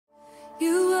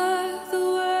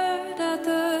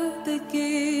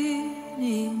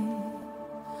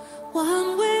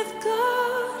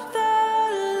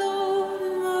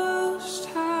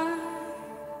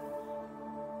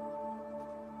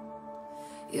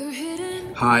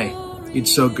Hi,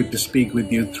 it's so good to speak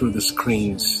with you through the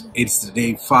screens. It's the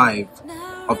day 5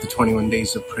 of the 21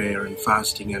 days of prayer and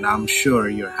fasting, and I'm sure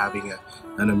you're having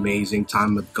an amazing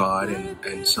time with God,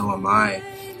 and so am I.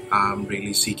 I'm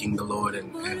really seeking the Lord,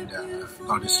 and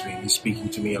God is really speaking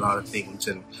to me a lot of things,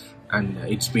 and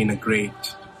it's been a great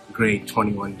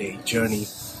 21-day journey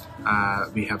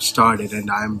we have started, and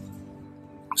I'm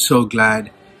so glad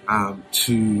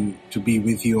to be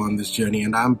with you on this journey.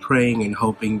 And I'm praying and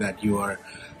hoping that you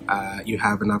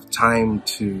have enough time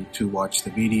to watch the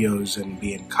videos and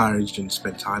be encouraged and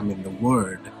spend time in the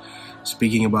Word.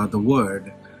 Speaking about the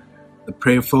Word, the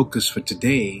prayer focus for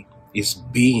today is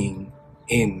being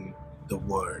in the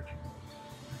Word.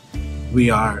 We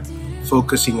are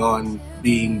focusing on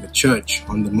being the church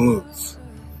on the move.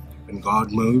 When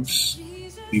God moves,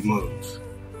 we move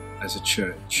as a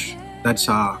church. That's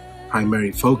our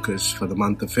primary focus for the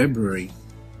month of February.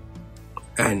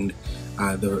 And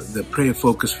the prayer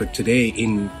focus for today,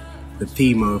 in the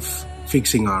theme of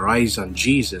fixing our eyes on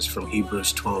Jesus from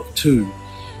Hebrews 12:2,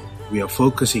 we are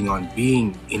focusing on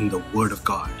being in the Word of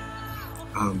God.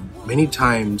 Many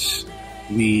times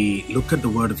we look at the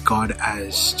Word of God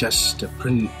as just a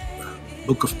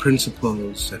book of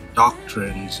principles and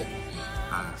doctrines and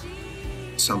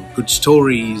some good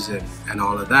stories and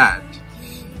all of that.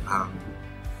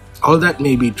 All that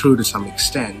may be true to some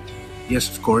extent. Yes,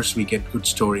 of course, we get good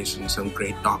stories and some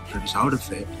great doctrines out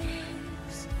of it.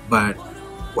 But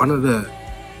one of the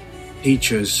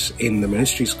teachers in the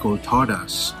ministry school taught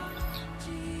us,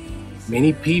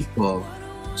 many people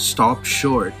stop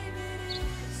short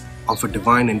of a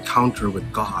divine encounter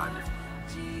with God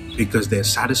because they're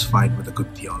satisfied with a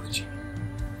good theology.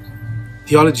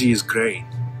 Theology is great.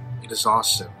 It is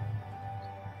awesome.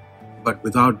 But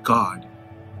without God,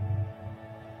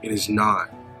 it is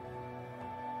not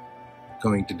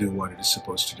going to do what it is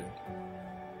supposed to do.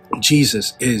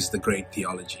 Jesus is the great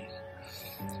theology.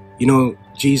 You know,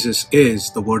 Jesus is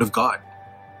the Word of God.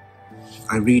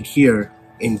 I read here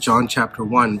in John chapter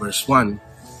 1, verse 1,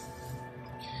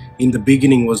 "In the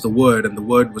beginning was the Word, and the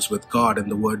Word was with God,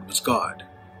 and the Word was God."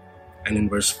 And in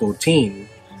verse 14,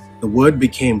 "The Word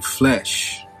became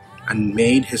flesh and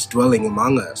made His dwelling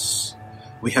among us.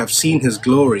 We have seen His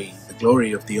glory, the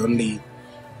glory of the only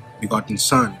begotten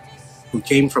Son, who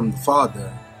came from the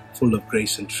Father, full of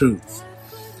grace and truth."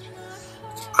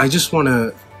 I just want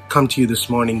to come to you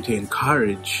this morning to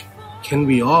encourage, can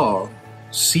we all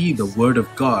see the Word of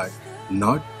God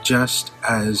not just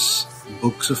as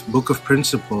book of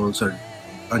principles or a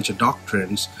bunch of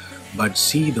doctrines, but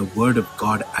see the Word of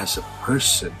God as a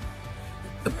person,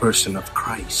 the person of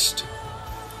Christ.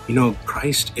 You know,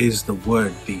 Christ is the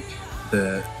Word,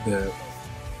 the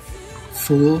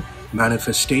full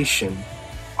manifestation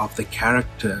of the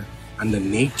character and the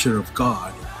nature of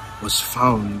God was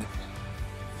found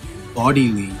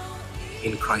bodily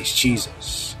in Christ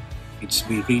Jesus.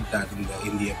 We read that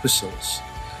in the epistles.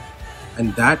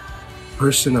 And that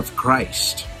person of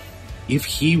Christ, if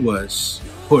He was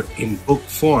put in book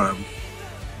form,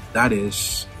 that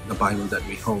is the Bible that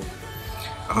we hold.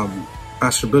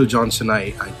 Pastor Bill Johnson,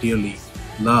 I dearly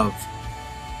love.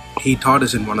 He taught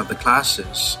us in one of the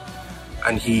classes,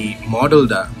 and he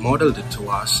modeled it to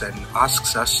us and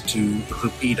asks us to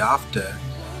repeat after.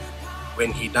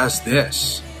 When he does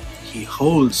this, he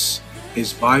holds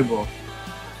his Bible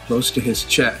close to his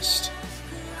chest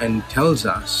and tells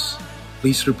us,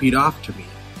 "Please repeat after me.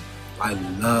 I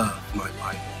love my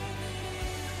Bible."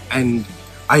 And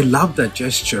I love that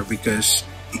gesture because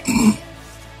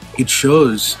it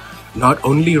shows not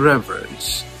only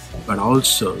reverence, but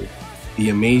also the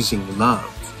amazing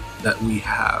love that we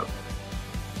have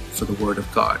for the Word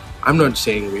of God. I'm not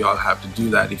saying we all have to do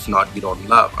that. If not, we don't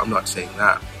love. I'm not saying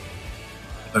that.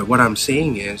 But what I'm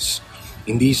saying is,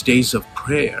 in these days of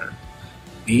prayer,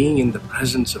 being in the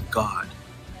presence of God,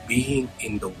 being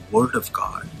in the Word of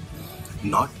God,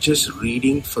 not just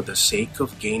reading for the sake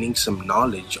of gaining some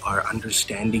knowledge or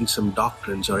understanding some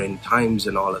doctrines or end times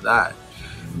and all of that,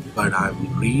 but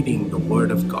I'm reading the Word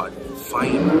of God to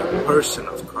find the person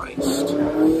of Christ.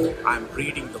 I'm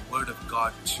reading the Word of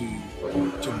God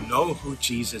to know who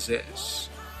Jesus is.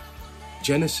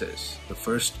 Genesis, the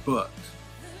first book,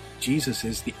 Jesus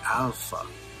is the Alpha.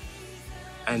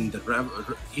 And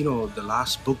the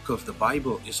last book of the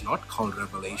Bible is not called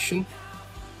Revelation.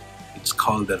 It's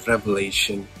called the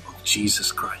revelation of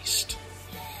Jesus Christ.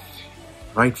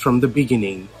 Right from the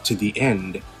beginning to the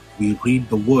end, we read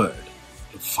the Word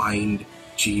to find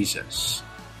Jesus,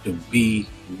 to be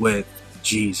with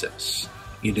Jesus.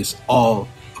 It is all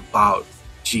about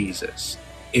Jesus.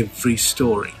 Every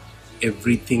story,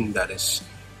 everything that is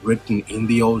written in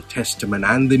the Old Testament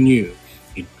and the New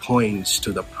it points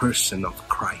to the person of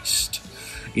Christ.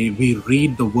 We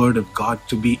read the Word of God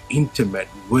to be intimate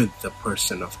with the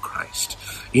person of Christ.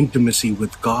 Intimacy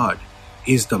with God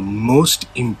is the most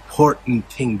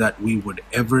important thing that we would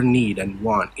ever need and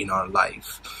want in our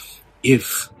life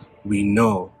if we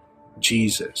know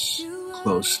Jesus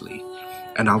closely.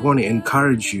 And I want to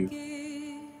encourage you,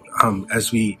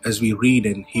 as we read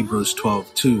in Hebrews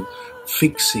 12:2,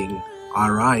 fixing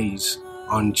our eyes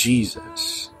on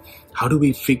Jesus. How do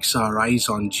we fix our eyes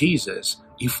on Jesus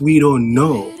if we don't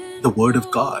know the Word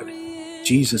of God?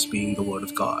 Jesus being the Word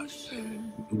of God.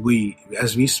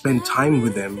 As we spend time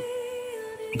with Him,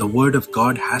 the Word of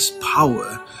God has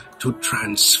power to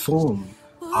transform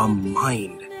our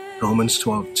mind. Romans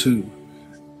 12:2.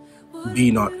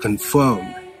 Be not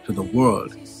conformed to the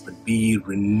world, but be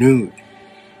renewed.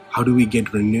 How do we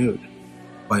get renewed?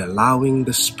 By allowing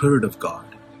the Spirit of God,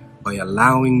 by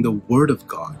allowing the Word of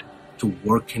God to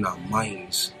work in our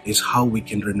minds is how we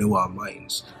can renew our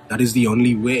minds. That is the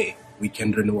only way we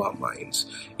can renew our minds,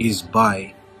 is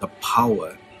by the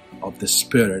power of the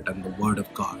Spirit and the Word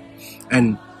of God.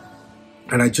 And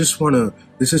I just want to,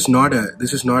 this is not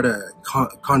a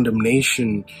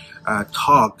condemnation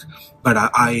talk, but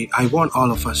I want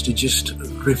all of us to just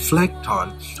reflect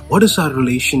on, what is our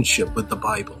relationship with the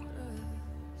Bible?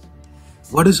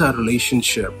 What is our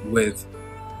relationship with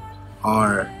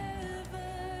our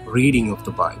reading of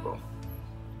the Bible?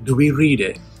 Do we read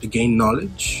it to gain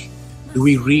knowledge? Do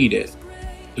we read it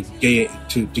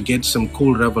to get some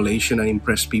cool revelation and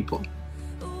impress people?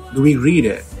 Do we read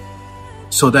it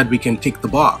so that we can tick the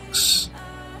box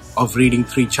of reading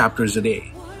 3 chapters a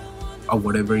day or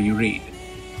whatever you read?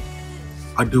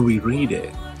 Or do we read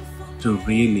it to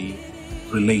really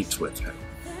relate with Him,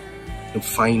 to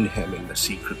find Him in the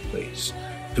secret place,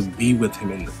 to be with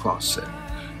Him in the closet?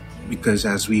 Because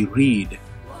as we read,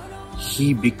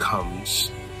 He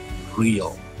becomes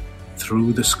real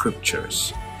through the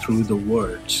scriptures, through the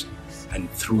words, and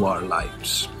through our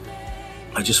lives.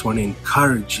 I just want to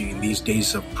encourage you in these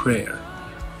days of prayer,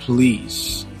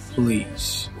 please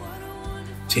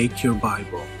take your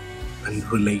Bible and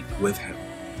relate with Him,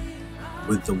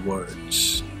 with the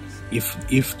words.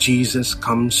 If Jesus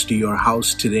comes to your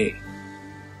house today,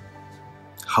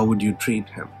 how would you treat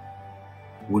Him?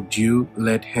 Would you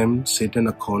let Him sit in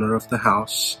a corner of the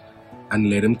house and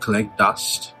let Him collect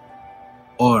dust?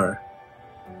 Or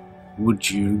would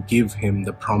you give Him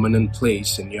the prominent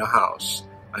place in your house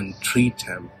and treat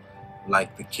Him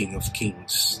like the King of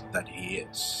Kings that He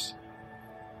is?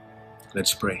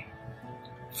 Let's pray.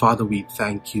 Father, we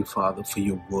thank you, Father, for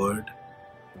your word.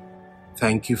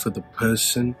 Thank you for the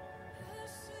person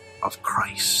of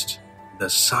Christ, the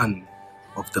Son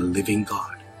of the living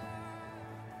God,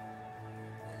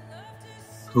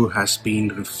 who has been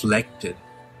reflected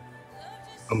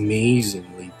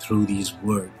amazingly through these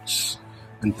words.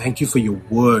 And thank you for your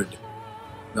word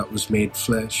that was made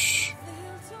flesh,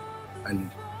 and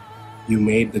you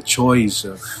made the choice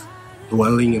of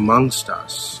dwelling amongst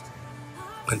us.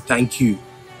 And thank you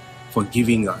for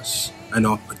giving us an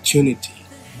opportunity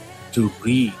to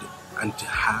read and to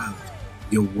have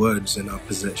your words in our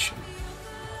possession.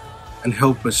 And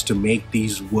help us to make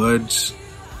these words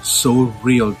so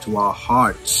real to our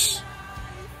hearts.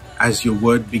 As your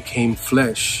word became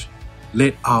flesh,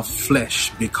 let our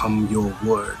flesh become your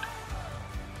word.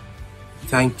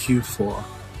 Thank you for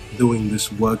doing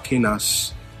this work in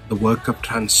us, the work of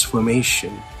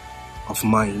transformation of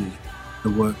mind.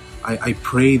 I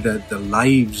pray that the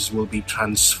lives will be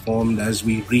transformed as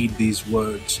we read these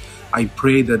words. I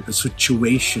pray that the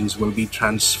situations will be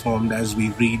transformed as we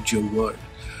read your word.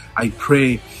 I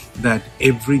pray that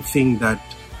everything that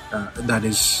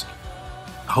is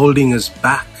holding us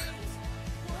back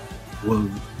will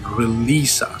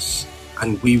release us,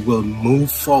 and we will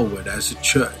move forward as a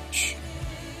church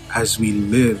as we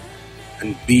live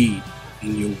and be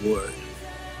in your word.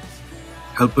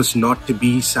 Help us not to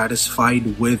be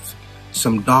satisfied with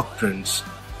some doctrines,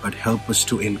 but help us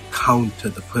to encounter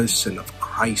the person of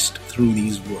Christ through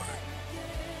these words.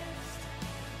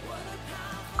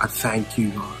 I thank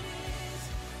you, God.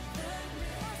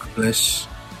 I bless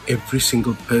every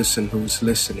single person who is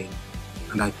listening,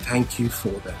 and I thank you for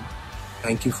them.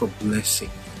 Thank you for blessing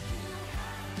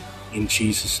them. In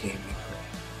Jesus' name we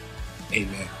pray.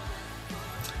 Amen.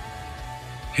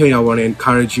 Hey, I want to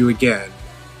encourage you again.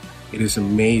 It is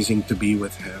amazing to be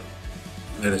with Him.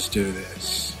 Let us do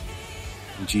this.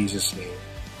 In Jesus' name,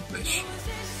 bless you.